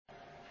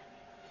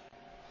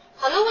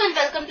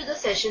welcome to the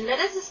session. Let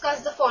us discuss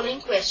the following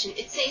question.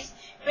 It says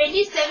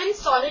 27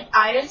 solid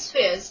iron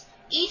spheres,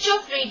 each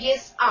of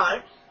radius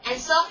r and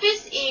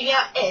surface area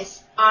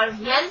s, are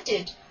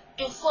melted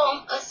to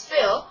form a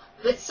sphere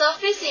with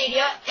surface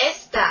area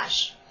s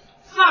dash.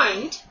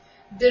 Find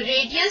the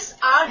radius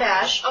r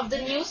dash of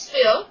the new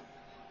sphere,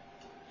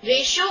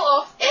 ratio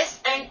of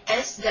s and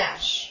s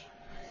dash.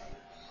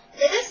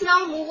 Let us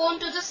now move on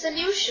to the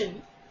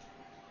solution.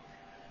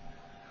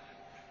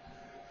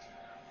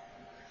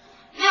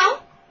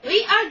 Now,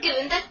 we are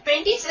given that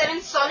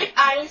 27 solid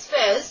iron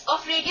spheres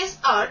of radius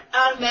r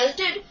are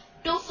melted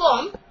to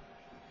form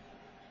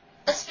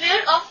a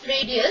sphere of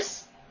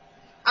radius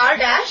r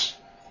dash.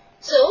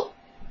 So,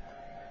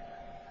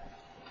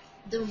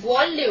 the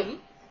volume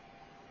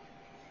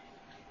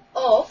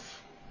of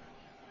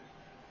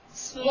a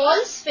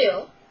small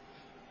sphere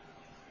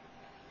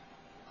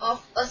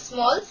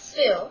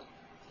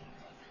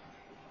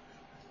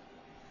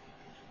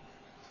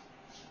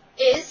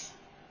is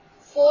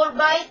 4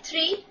 by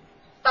 3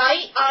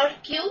 pi r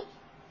cube.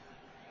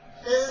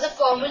 This is the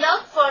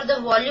formula for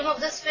the volume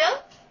of the sphere,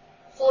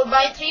 4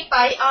 by 3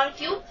 pi r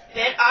cube,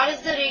 where r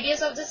is the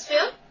radius of the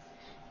sphere.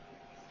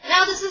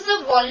 Now this is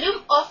the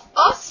volume of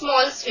a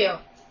small sphere.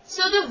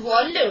 So the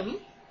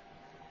volume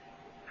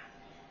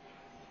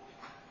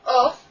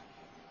of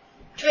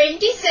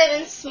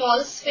 27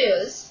 small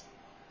spheres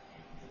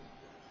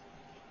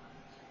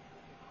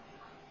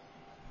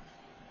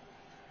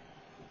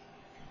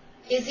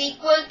is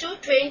equal to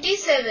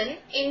 27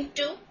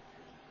 into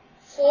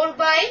 4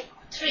 by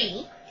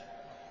 3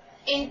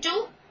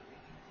 into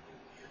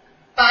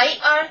pi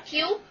r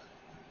cube.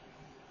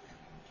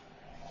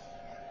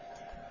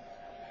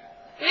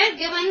 We are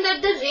given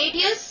that the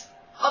radius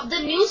of the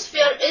new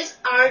sphere is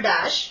r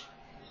dash.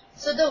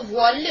 So the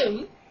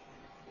volume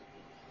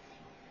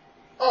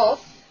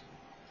of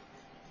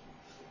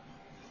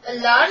a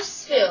large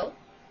sphere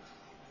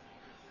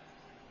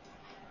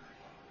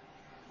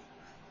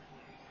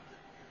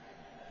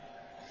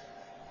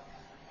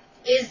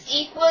is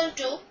equal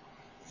to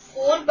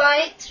 4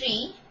 by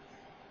 3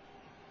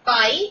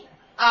 pi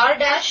r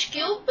dash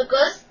cube,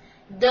 because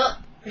the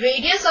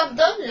radius of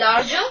the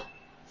larger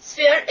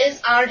sphere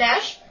is r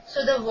dash.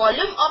 So the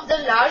volume of the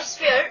large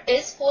sphere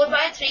is 4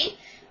 by 3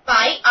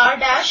 pi r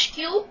dash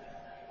cube.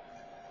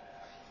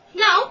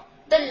 Now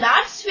the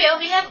large sphere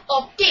we have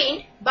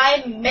obtained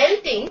by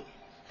melting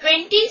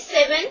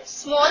 27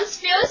 small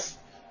spheres.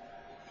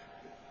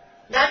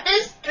 That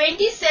is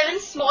 27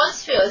 small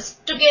spheres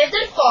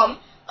together form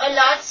a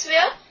large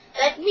sphere.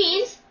 That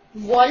means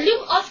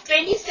volume of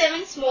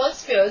 27 small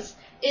spheres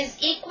is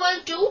equal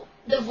to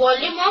the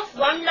volume of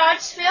one large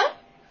sphere.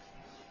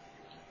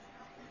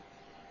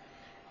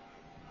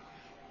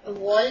 The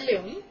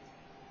volume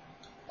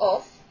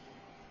of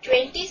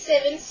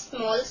 27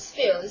 small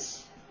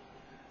spheres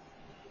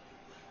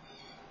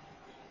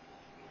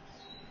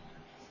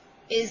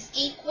is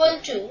equal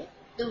to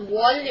the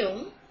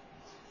volume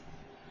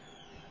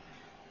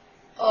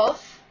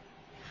of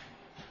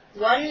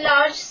one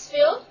large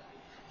sphere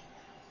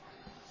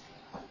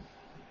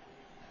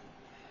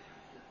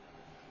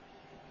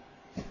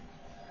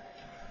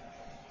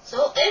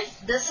So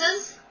if this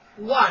is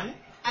 1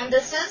 and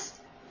this is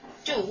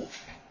 2,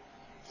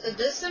 so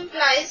this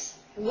implies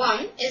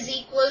 1 is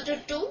equal to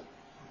 2.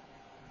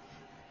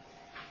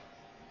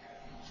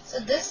 So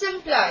this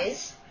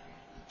implies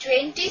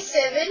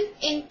 27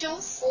 into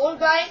 4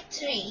 by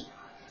 3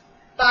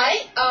 pi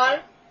r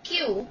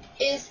cube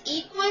is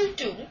equal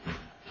to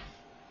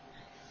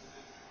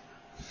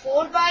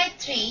 4 by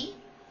 3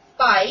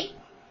 pi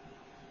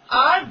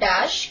r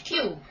dash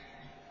cube.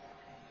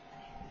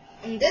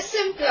 And this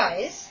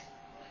implies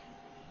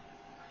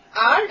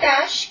r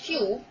dash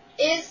cube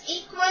is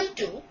equal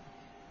to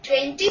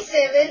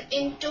 27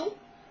 into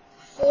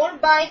 4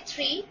 by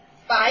 3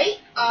 pi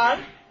r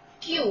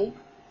cube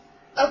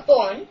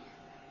upon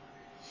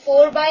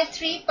 4 by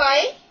 3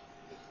 pi.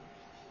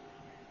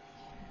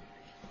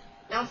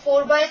 Now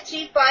 4 by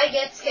 3 pi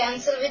gets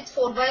cancelled with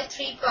 4 by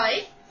 3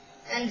 pi,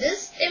 and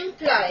this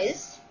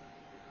implies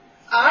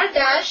r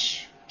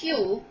dash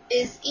cube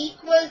is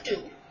equal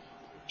to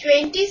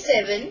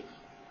 27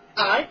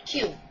 r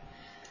cube.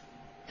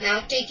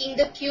 Now taking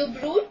the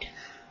cube root,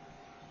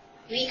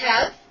 we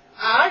have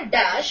r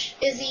dash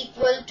is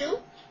equal to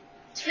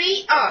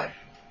 3r.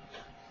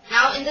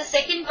 Now in the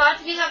second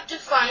part we have to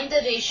find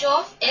the ratio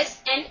of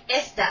s and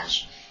s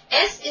dash.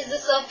 S is the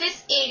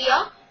surface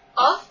area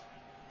of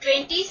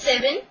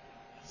 27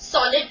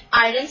 solid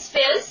iron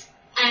spheres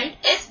and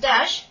s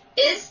dash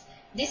is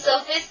the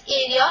surface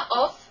area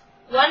of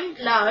one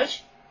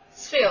large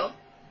sphere.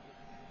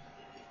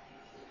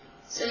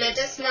 So let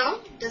us now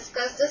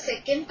discuss the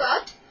second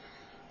part.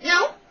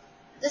 Now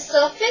the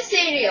surface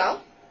area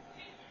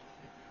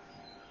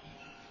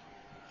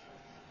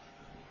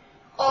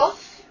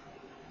of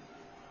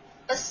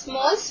a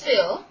small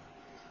sphere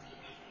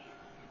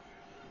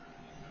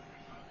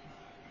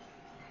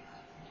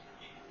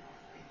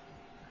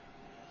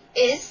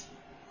is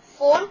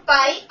 4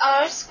 pi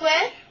r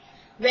square,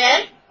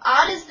 where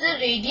r is the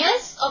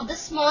radius of the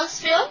small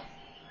sphere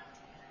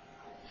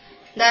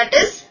that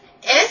is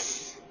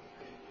S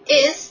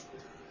is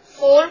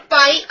 4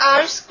 pi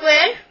r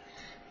square,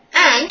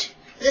 and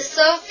the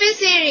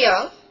surface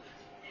area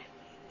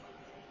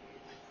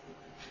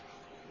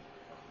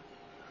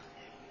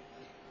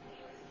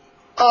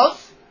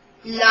of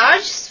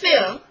large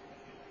sphere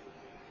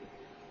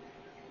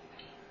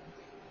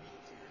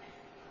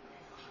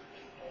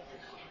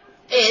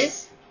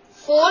is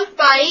 4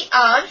 pi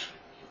r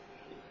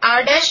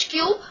dash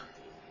cube.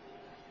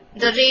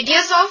 The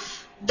radius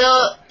of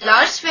the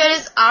large sphere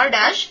is r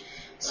dash,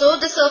 so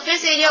the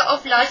surface area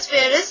of large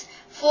sphere is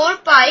 4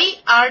 pi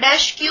r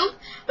dash cube,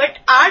 but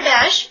r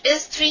dash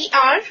is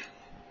 3r,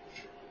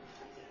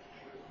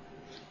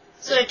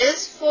 so it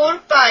is 4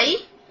 pi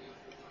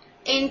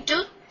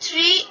into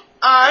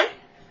 3r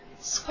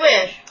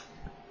square.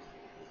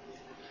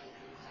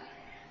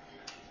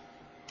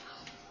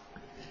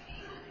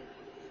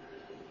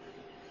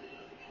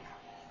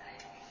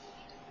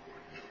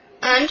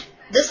 And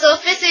the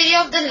surface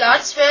area of the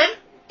large sphere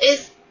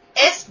is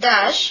S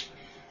dash,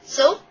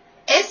 so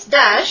S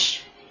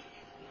dash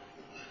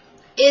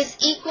is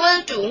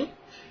equal to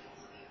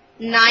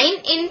 9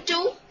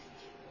 into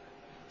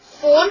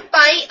 4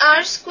 pi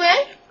r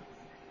square.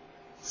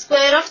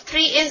 Square of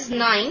 3 is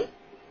 9,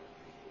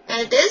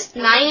 and it is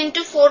 9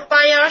 into 4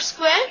 pi r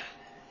square.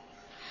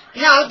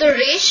 Now the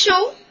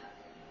ratio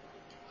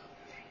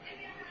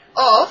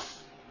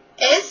of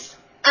S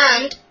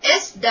and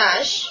S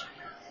dash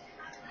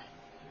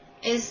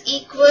is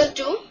equal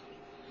to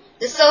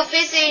the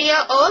surface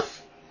area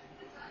of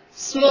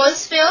small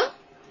sphere,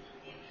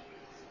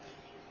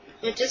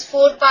 which is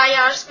 4 pi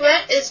r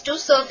square, is to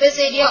surface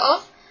area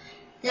of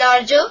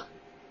larger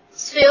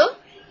sphere,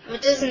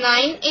 which is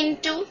 9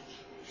 into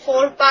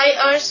 4 pi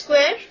r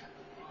square,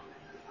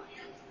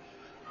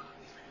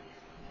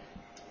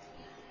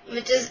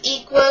 which is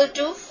equal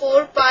to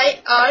 4 pi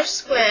r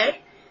square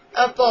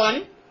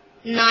upon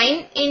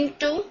 9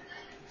 into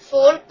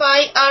 4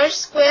 pi r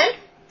square.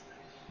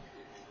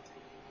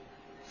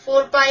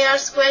 4 pi r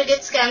square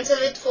gets cancelled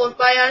with 4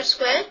 pi r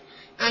square,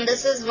 and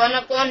this is 1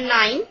 upon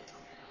 9.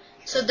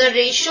 So the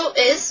ratio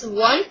is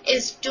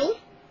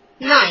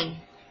 1:9.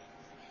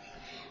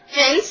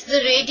 Hence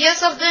the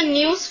radius of the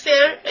new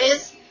sphere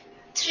is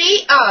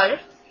 3r,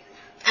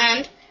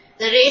 and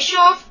the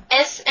ratio of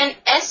S and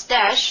S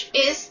dash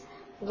is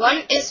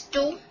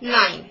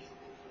 1:9.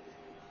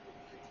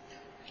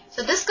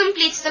 So this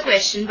completes the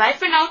question. Bye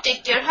for now.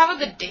 Take care. Have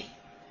a good day.